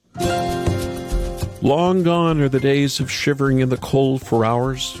Long gone are the days of shivering in the cold for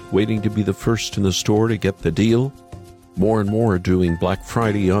hours, waiting to be the first in the store to get the deal. More and more are doing Black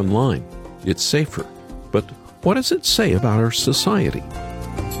Friday online. It's safer. But what does it say about our society?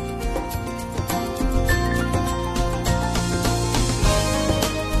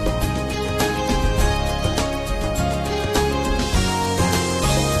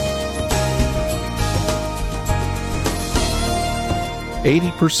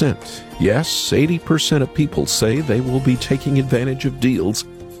 %. Yes, 80% of people say they will be taking advantage of deals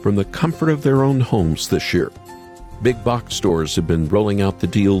from the comfort of their own homes this year. Big box stores have been rolling out the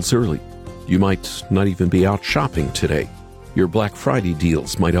deals early. You might not even be out shopping today. Your Black Friday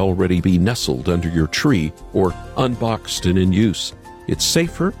deals might already be nestled under your tree or unboxed and in use. It's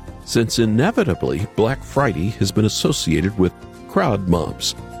safer since inevitably Black Friday has been associated with crowd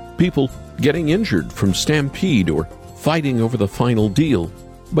mobs, people getting injured from stampede or fighting over the final deal.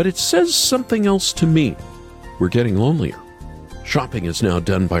 But it says something else to me. We're getting lonelier. Shopping is now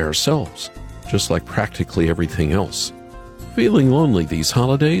done by ourselves, just like practically everything else. Feeling lonely these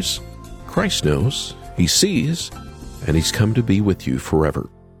holidays? Christ knows, He sees, and He's come to be with you forever.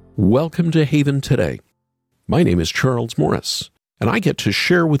 Welcome to Haven Today. My name is Charles Morris, and I get to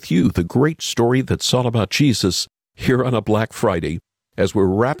share with you the great story that's all about Jesus here on a Black Friday as we're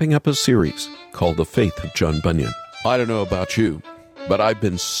wrapping up a series called The Faith of John Bunyan. I don't know about you, but I've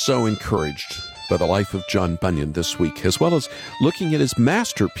been so encouraged by the life of John Bunyan this week, as well as looking at his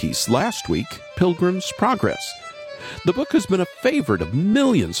masterpiece last week, Pilgrim's Progress. The book has been a favorite of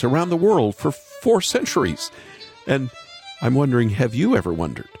millions around the world for 4 centuries. And I'm wondering, have you ever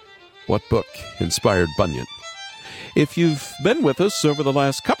wondered what book inspired Bunyan? If you've been with us over the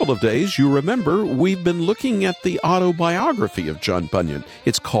last couple of days, you remember we've been looking at the autobiography of John Bunyan.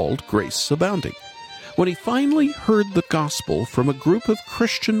 It's called Grace Abounding. When he finally heard the gospel from a group of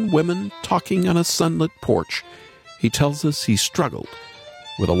Christian women talking on a sunlit porch, he tells us he struggled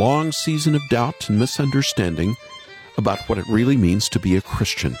with a long season of doubt and misunderstanding about what it really means to be a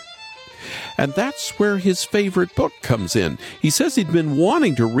Christian. And that's where his favorite book comes in. He says he'd been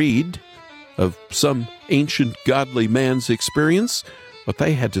wanting to read of some ancient godly man's experience, what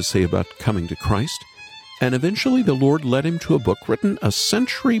they had to say about coming to Christ. And eventually the Lord led him to a book written a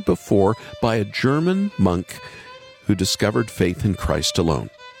century before by a German monk who discovered faith in Christ alone.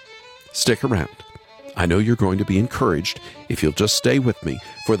 Stick around. I know you're going to be encouraged if you'll just stay with me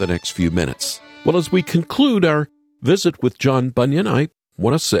for the next few minutes. Well, as we conclude our visit with John Bunyan, I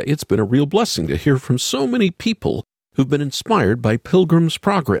want to say it's been a real blessing to hear from so many people who've been inspired by Pilgrim's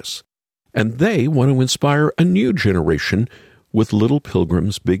Progress. And they want to inspire a new generation with Little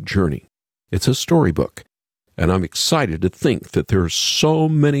Pilgrim's Big Journey. It's a storybook. And I'm excited to think that there are so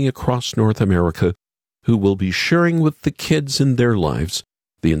many across North America who will be sharing with the kids in their lives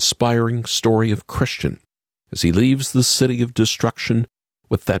the inspiring story of Christian as he leaves the city of destruction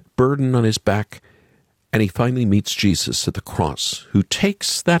with that burden on his back, and he finally meets Jesus at the cross, who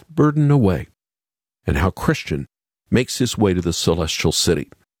takes that burden away, and how Christian makes his way to the celestial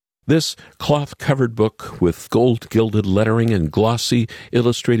city. This cloth-covered book with gold-gilded lettering and glossy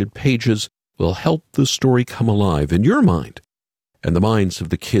illustrated pages will help the story come alive in your mind and the minds of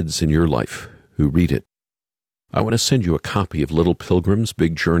the kids in your life who read it. I want to send you a copy of Little Pilgrim's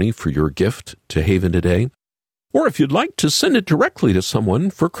Big Journey for your gift to Haven Today. Or if you'd like to send it directly to someone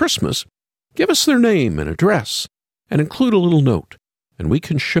for Christmas, give us their name and address and include a little note, and we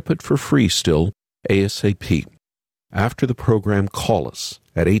can ship it for free still ASAP. After the program, call us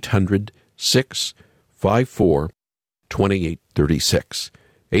at 800-654-2836,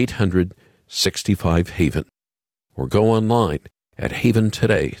 800-65-HAVEN, or go online at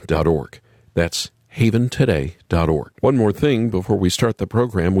haventoday.org. That's haventoday.org. One more thing before we start the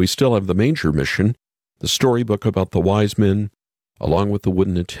program, we still have the Manger Mission, the storybook about the wise men, along with the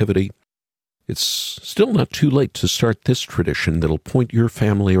wooden nativity. It's still not too late to start this tradition that'll point your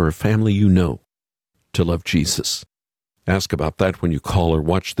family or a family you know to love Jesus. Ask about that when you call or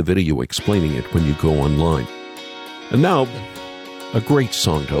watch the video explaining it when you go online. And now, a great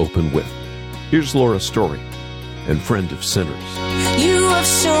song to open with. Here's Laura Story and Friend of Sinners. You have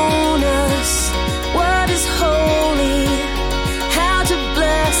shown us what is holy, how to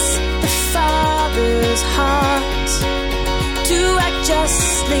bless the Father's heart, to act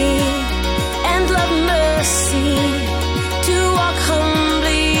justly and love mercy, to walk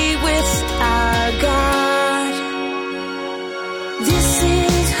humbly with our God. This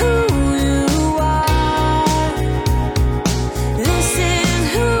is who you are. This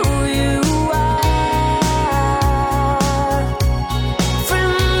is who you are.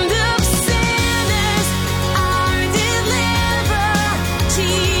 Friend of sinners.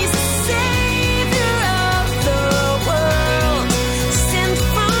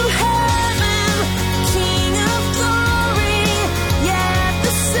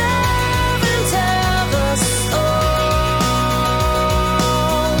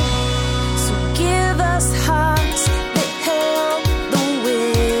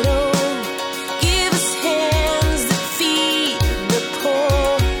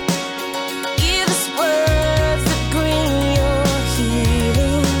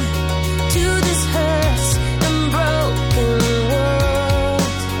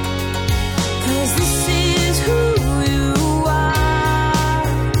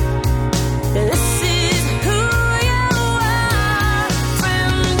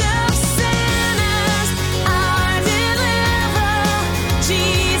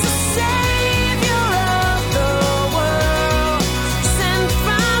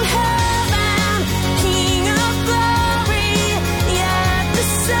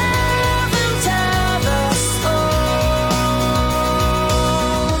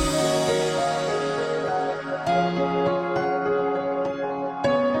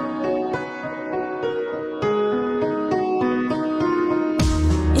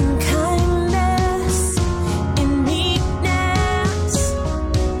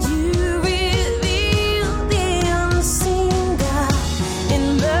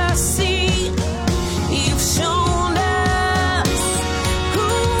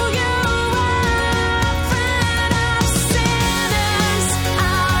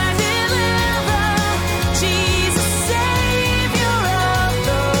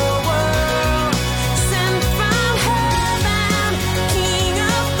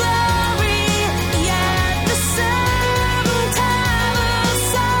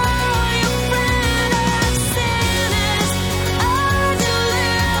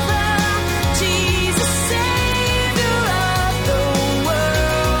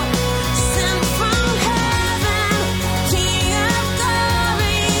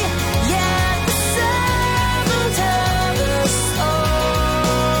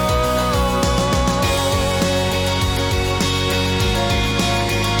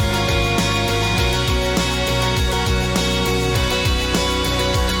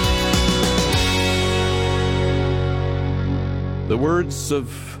 words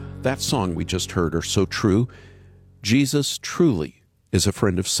of that song we just heard are so true. Jesus truly is a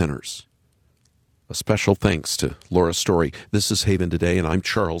friend of sinners. A special thanks to Laura Story. This is Haven Today, and I'm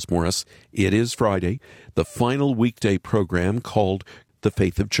Charles Morris. It is Friday, the final weekday program called The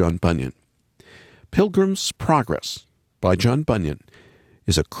Faith of John Bunyan. Pilgrim's Progress by John Bunyan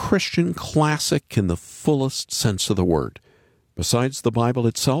is a Christian classic in the fullest sense of the word. Besides the Bible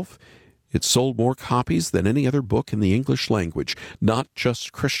itself, it sold more copies than any other book in the English language, not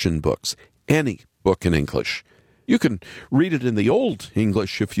just Christian books, any book in English. You can read it in the Old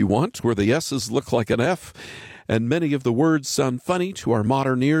English if you want, where the S's look like an F, and many of the words sound funny to our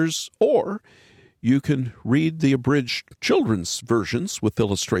modern ears, or you can read the abridged children's versions with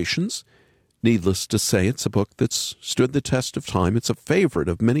illustrations. Needless to say, it's a book that's stood the test of time. It's a favorite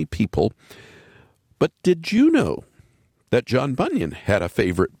of many people. But did you know that John Bunyan had a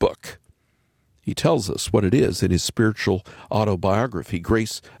favorite book? He tells us what it is in his spiritual autobiography,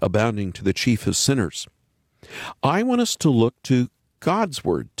 Grace Abounding to the Chief of Sinners. I want us to look to God's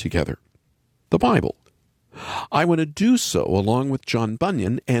Word together, the Bible. I want to do so along with John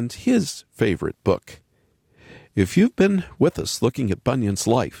Bunyan and his favorite book. If you've been with us looking at Bunyan's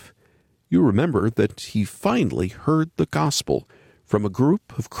life, you remember that he finally heard the gospel from a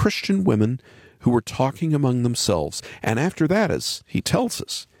group of Christian women who were talking among themselves. And after that, as he tells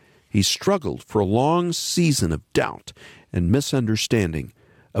us, he struggled for a long season of doubt and misunderstanding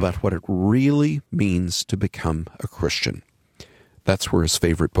about what it really means to become a Christian. That's where his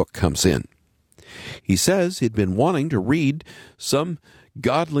favorite book comes in. He says he'd been wanting to read some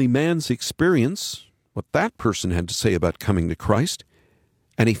godly man's experience, what that person had to say about coming to Christ,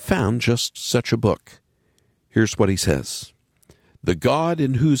 and he found just such a book. Here's what he says. The God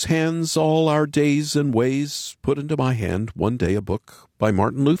in whose hands all our days and ways put into my hand one day a book by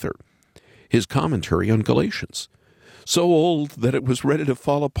Martin Luther, his commentary on Galatians, so old that it was ready to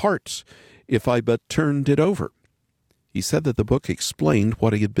fall apart if I but turned it over. He said that the book explained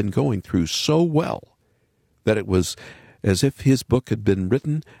what he had been going through so well that it was as if his book had been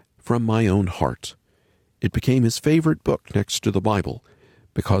written from my own heart. It became his favorite book next to the Bible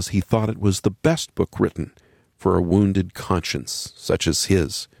because he thought it was the best book written for a wounded conscience such as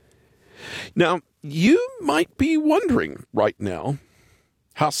his. Now, you might be wondering right now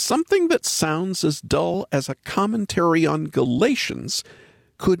how something that sounds as dull as a commentary on Galatians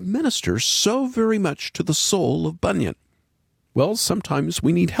could minister so very much to the soul of Bunyan. Well, sometimes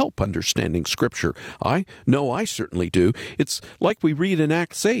we need help understanding Scripture. I know I certainly do. It's like we read in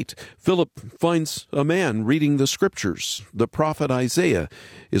Acts 8. Philip finds a man reading the Scriptures. The prophet Isaiah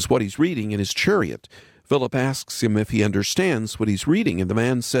is what he's reading in his chariot. Philip asks him if he understands what he's reading, and the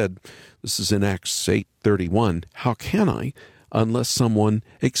man said, this is in Acts 8:31, how can I, unless someone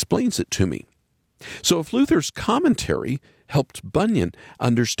explains it to me? So if Luther's commentary helped Bunyan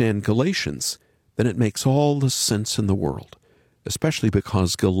understand Galatians, then it makes all the sense in the world, especially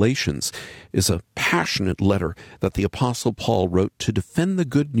because Galatians is a passionate letter that the Apostle Paul wrote to defend the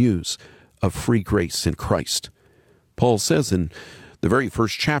good news of free grace in Christ. Paul says in the very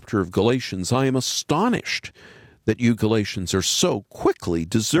first chapter of Galatians, I am astonished that you Galatians are so quickly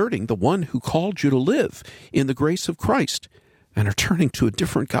deserting the one who called you to live in the grace of Christ and are turning to a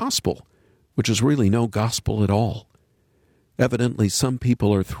different gospel, which is really no gospel at all. Evidently, some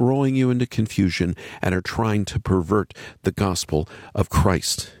people are throwing you into confusion and are trying to pervert the gospel of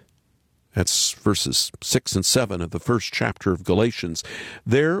Christ. That's verses 6 and 7 of the first chapter of Galatians.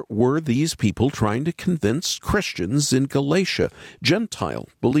 There were these people trying to convince Christians in Galatia, Gentile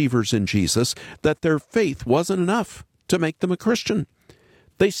believers in Jesus, that their faith wasn't enough to make them a Christian.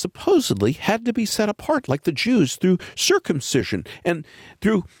 They supposedly had to be set apart like the Jews through circumcision and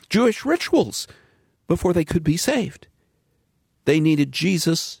through Jewish rituals before they could be saved. They needed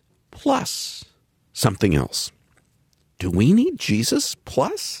Jesus plus something else. Do we need Jesus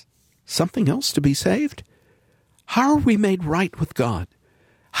plus something else to be saved? How are we made right with God?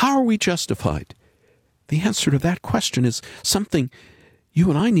 How are we justified? The answer to that question is something you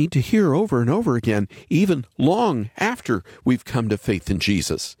and I need to hear over and over again, even long after we've come to faith in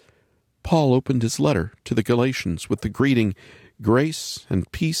Jesus. Paul opened his letter to the Galatians with the greeting, grace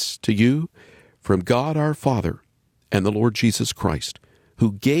and peace to you from God our Father and the Lord Jesus Christ,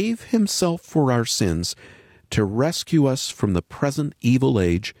 who gave himself for our sins to rescue us from the present evil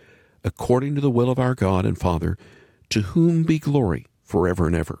age, according to the will of our God and Father, to whom be glory forever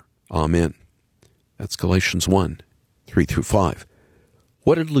and ever. Amen. That's Galatians 1, 3 through 5.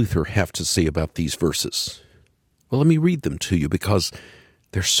 What did Luther have to say about these verses? Well, let me read them to you because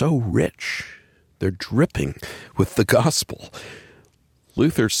they're so rich. They're dripping with the gospel.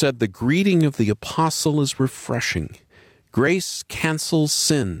 Luther said, the greeting of the apostle is refreshing, Grace cancels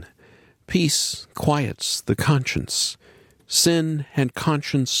sin. Peace quiets the conscience. Sin and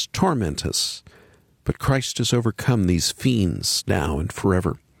conscience torment us, but Christ has overcome these fiends now and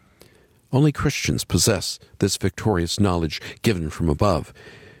forever. Only Christians possess this victorious knowledge given from above.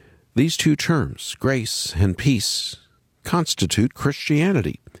 These two terms, grace and peace, constitute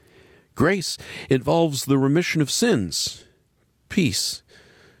Christianity. Grace involves the remission of sins. Peace,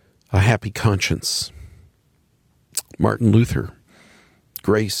 a happy conscience. Martin Luther,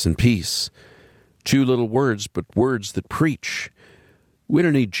 grace and peace. Two little words, but words that preach. We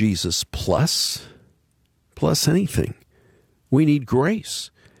don't need Jesus plus anything. We need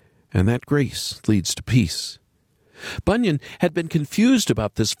grace, and that grace leads to peace. Bunyan had been confused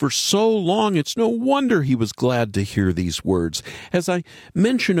about this for so long, it's no wonder he was glad to hear these words. As I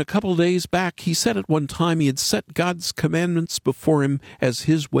mentioned a couple days back, he said at one time he had set God's commandments before him as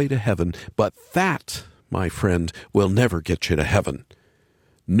his way to heaven. But that, my friend, will never get you to heaven.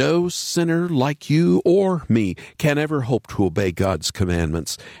 No sinner like you or me can ever hope to obey God's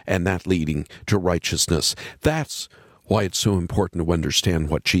commandments, and that leading to righteousness. That's why it's so important to understand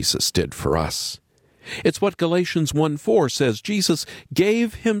what Jesus did for us. It's what Galatians 1:4 says. Jesus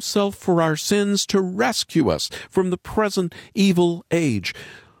gave himself for our sins to rescue us from the present evil age.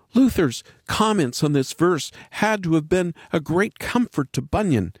 Luther's comments on this verse had to have been a great comfort to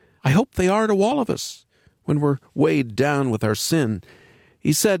Bunyan. I hope they are to all of us when we're weighed down with our sin.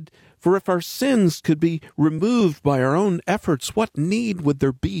 He said, "For if our sins could be removed by our own efforts, what need would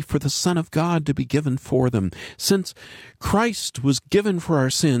there be for the Son of God to be given for them? Since Christ was given for our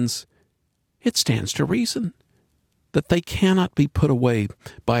sins, it stands to reason that they cannot be put away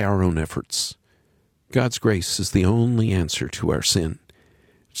by our own efforts. God's grace is the only answer to our sin.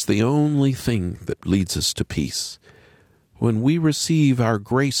 It's the only thing that leads us to peace. When we receive our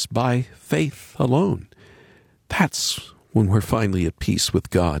grace by faith alone, that's when we're finally at peace with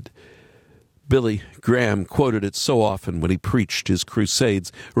God." Billy Graham quoted it so often when he preached his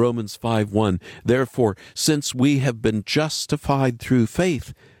crusades. Romans 5:1, "Therefore, since we have been justified through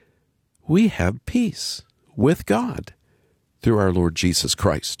faith, we have peace with God through our Lord Jesus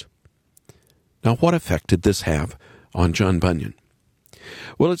Christ." Now, what effect did this have on John Bunyan?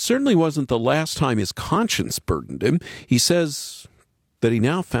 Well, it certainly wasn't the last time his conscience burdened him. He says that he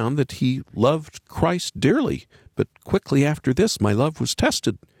now found that he loved Christ dearly, but quickly after this, my love was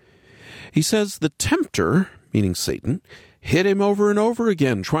tested. He says the tempter, meaning Satan, hit him over and over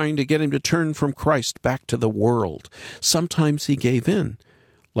again, trying to get him to turn from Christ back to the world. Sometimes he gave in,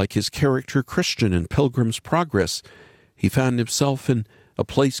 like his character Christian in Pilgrim's Progress. He found himself in a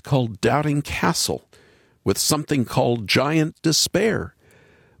place called Doubting Castle, with something called Giant Despair.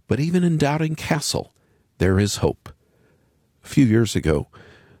 But even in Doubting Castle, there is hope. A few years ago,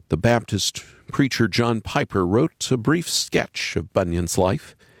 the Baptist preacher John Piper wrote a brief sketch of Bunyan's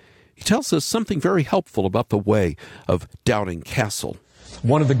life. He tells us something very helpful about the way of Doubting Castle.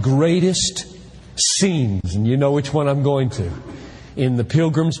 One of the greatest scenes, and you know which one I'm going to, in the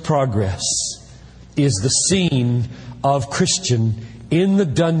Pilgrim's Progress, is the scene of Christian in the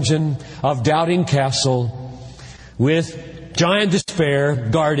dungeon of Doubting Castle with Giant Despair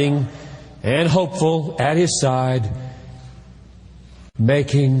guarding and Hopeful at his side,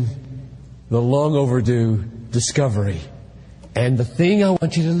 making the long overdue discovery. And the thing I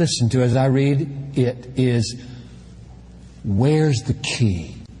want you to listen to as I read it is, where's the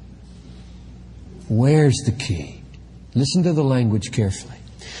key? Where's the key? Listen to the language carefully.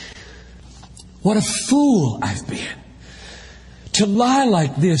 What a fool I've been to lie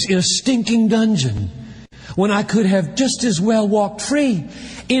like this in a stinking dungeon when I could have just as well walked free.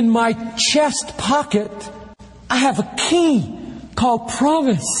 In my chest pocket, I have a key called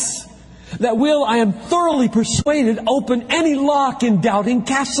promise that will, I am thoroughly persuaded, open any lock in Doubting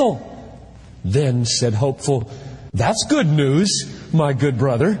Castle. Then said Hopeful, "That's good news, my good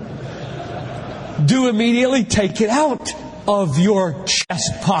brother. Do immediately take it out of your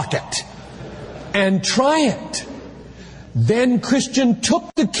chest pocket and try it." Then Christian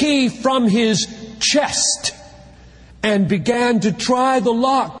took the key from his chest and began to try the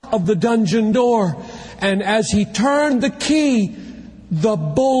lock of the dungeon door. And as he turned the key, the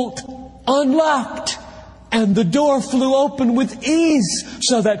bolt unlocked and the door flew open with ease,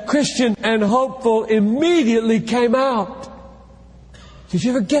 so that Christian and Hopeful immediately came out. Did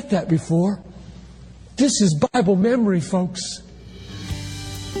you ever get that before? This is Bible memory, folks.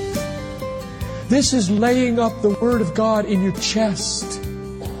 This is laying up the Word of God in your chest,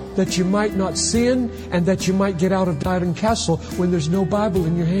 that you might not sin and that you might get out of Doubting Castle when there's no Bible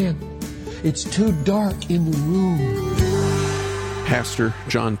in your hand. It's too dark in the room. Pastor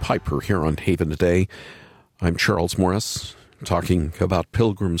John Piper here on Haven Today. I'm Charles Morris, talking about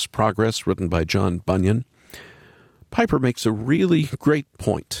Pilgrim's Progress, written by John Bunyan. Piper makes a really great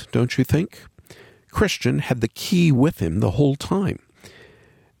point, don't you think? Christian had the key with him the whole time.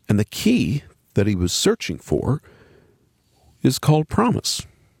 And the key that he was searching for is called promise.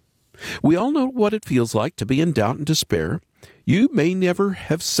 We all know what it feels like to be in doubt and despair. You may never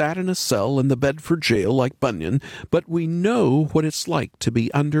have sat in a cell in the Bedford jail like Bunyan, but we know what it's like to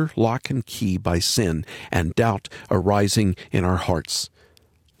be under lock and key by sin and doubt arising in our hearts.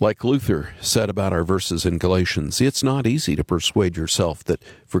 Like Luther said about our verses in Galatians, it's not easy to persuade yourself that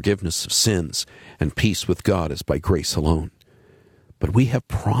forgiveness of sins and peace with God is by grace alone. But we have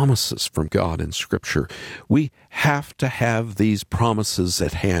promises from God in Scripture. We have to have these promises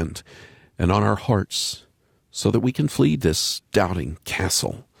at hand and on our hearts so that we can flee this doubting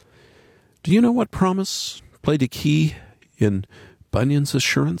castle. Do you know what promise played a key in Bunyan's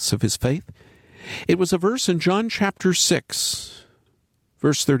assurance of his faith? It was a verse in John chapter 6,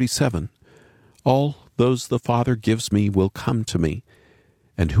 verse 37. All those the Father gives me will come to me,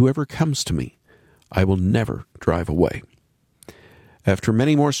 and whoever comes to me, I will never drive away. After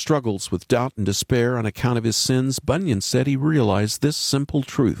many more struggles with doubt and despair on account of his sins, Bunyan said he realized this simple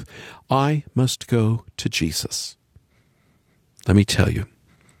truth: I must go to Jesus. Let me tell you,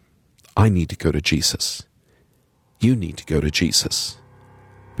 I need to go to Jesus. You need to go to Jesus,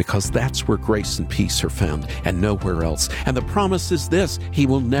 because that's where grace and peace are found and nowhere else. And the promise is this: He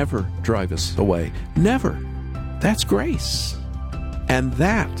will never drive us away. Never. That's grace. And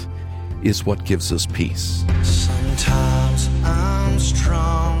that is what gives us peace. Sometimes I'm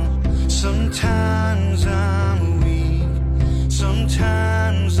strong, sometimes I'm weak,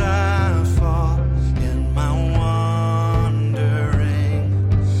 sometimes I fall in my wandering,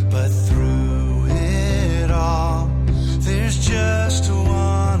 but through it all, there's just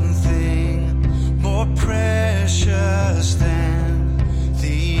one thing more precious than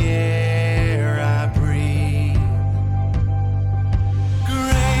the air I breathe.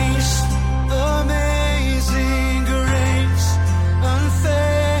 Grace, amazing grace,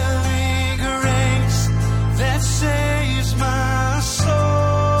 unfailing grace that saves my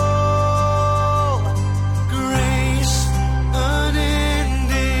soul.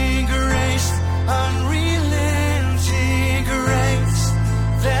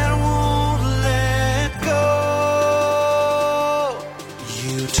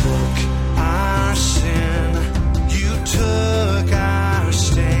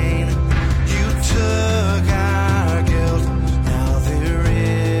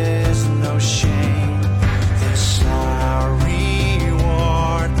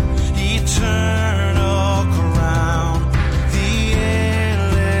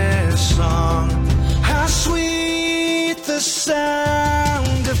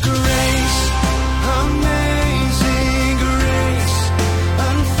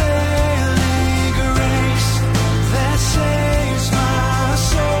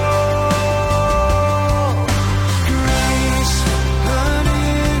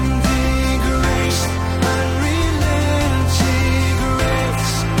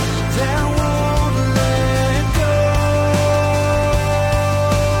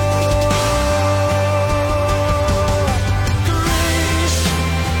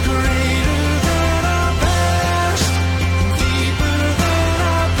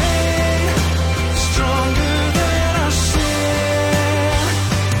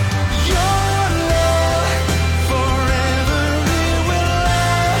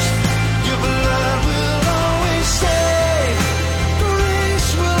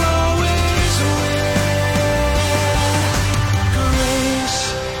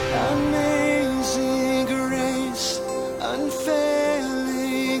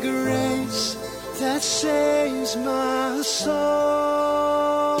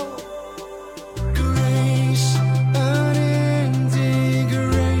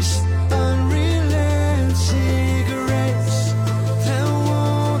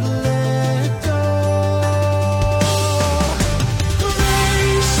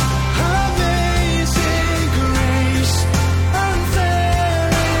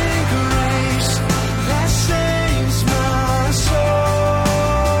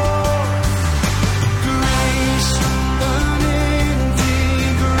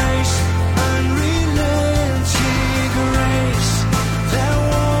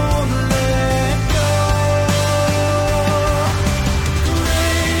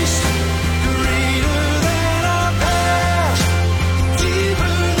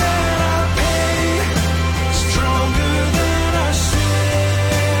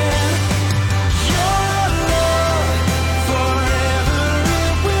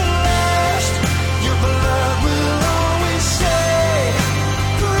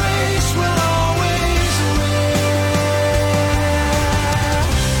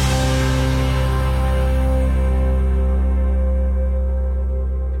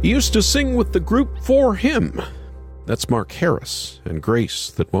 He used to sing with the group For Him. That's Mark Harris and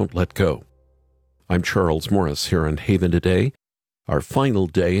Grace That Won't Let Go. I'm Charles Morris here on Haven today, our final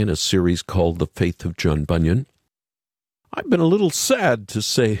day in a series called The Faith of John Bunyan. I've been a little sad to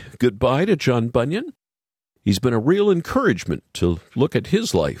say goodbye to John Bunyan. He's been a real encouragement to look at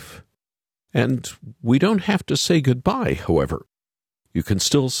his life. And we don't have to say goodbye, however. You can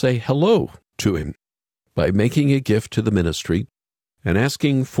still say hello to him by making a gift to the ministry and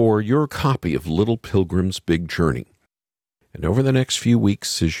asking for your copy of Little Pilgrim's Big Journey. And over the next few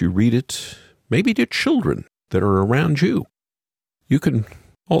weeks, as you read it, maybe to children that are around you, you can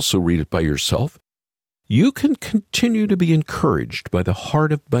also read it by yourself. You can continue to be encouraged by the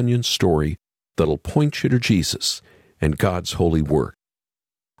heart of Bunyan's story that'll point you to Jesus and God's holy word.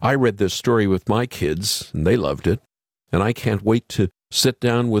 I read this story with my kids, and they loved it, and I can't wait to sit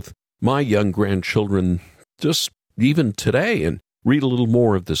down with my young grandchildren just even today and read a little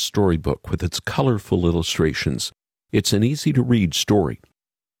more of this storybook with its colorful illustrations. It's an easy-to-read story,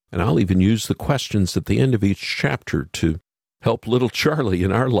 and I'll even use the questions at the end of each chapter to help little Charlie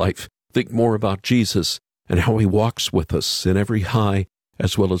in our life think more about Jesus and how he walks with us in every high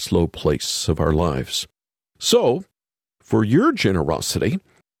as well as low place of our lives. So, for your generosity,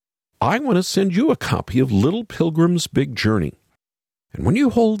 I want to send you a copy of Little Pilgrim's Big Journey. And when you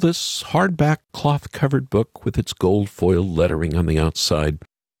hold this hardback cloth-covered book with its gold foil lettering on the outside,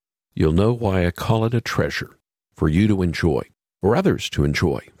 you'll know why I call it a treasure for you to enjoy, or others to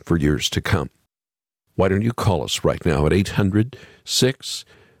enjoy for years to come. Why don't you call us right now at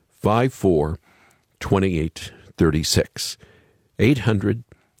 800-654-2836,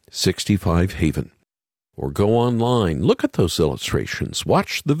 800-65-HAVEN. Or go online, look at those illustrations,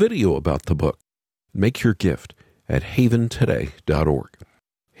 watch the video about the book, make your gift at haventoday.org,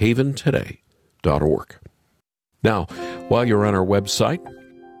 haventoday.org. Now, while you're on our website,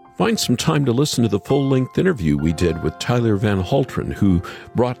 find some time to listen to the full-length interview we did with Tyler Van Haltren, who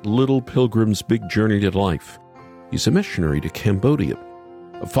brought Little Pilgrim's Big Journey to life. He's a missionary to Cambodia,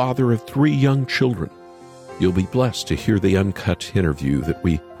 a father of 3 young children. You'll be blessed to hear the uncut interview that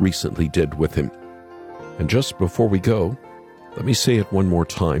we recently did with him. And just before we go, let me say it one more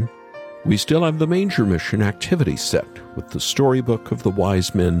time. We still have the Manger Mission activity set with the storybook of the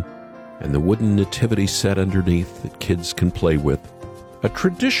wise men and the wooden nativity set underneath that kids can play with. A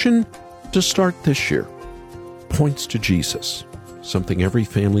tradition to start this year points to Jesus, something every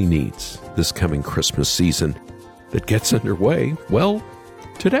family needs this coming Christmas season that gets underway, well,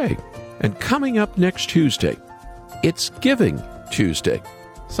 today. And coming up next Tuesday, it's Giving Tuesday,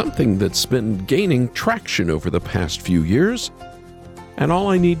 something that's been gaining traction over the past few years. And all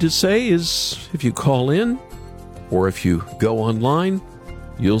I need to say is, if you call in or if you go online,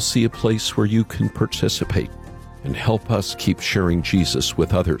 you'll see a place where you can participate and help us keep sharing Jesus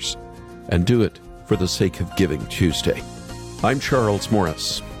with others, and do it for the sake of Giving Tuesday. I'm Charles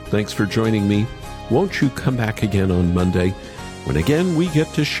Morris. Thanks for joining me. Won't you come back again on Monday, when again we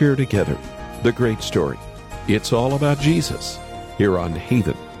get to share together the great story. It's all about Jesus here on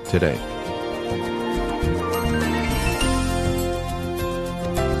Haven Today.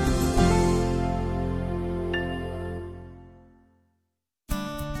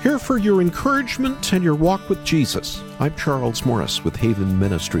 Here for your encouragement and your walk with Jesus. I'm Charles Morris with Haven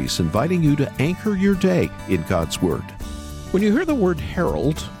Ministries, inviting you to anchor your day in God's Word. When you hear the word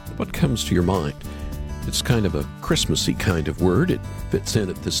herald, what comes to your mind? It's kind of a Christmassy kind of word. It fits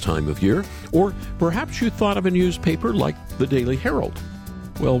in at this time of year. Or perhaps you thought of a newspaper like the Daily Herald.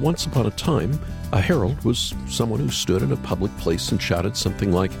 Well, once upon a time, a herald was someone who stood in a public place and shouted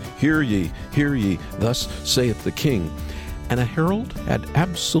something like, hear ye, thus saith the king." And a herald had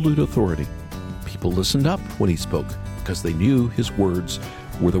absolute authority. People listened up when he spoke because they knew his words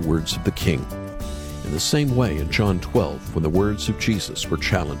were the words of the king. In the same way, in John 12, when the words of Jesus were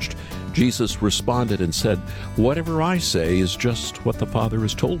challenged, Jesus responded and said, "Whatever I say is just what the Father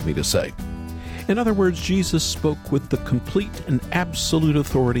has told me to say." In other words, Jesus spoke with the complete and absolute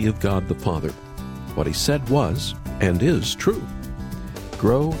authority of God the Father. What he said was, and is, true.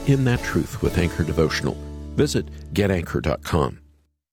 Grow in that truth with Anchor Devotional. Visit getanchor.com.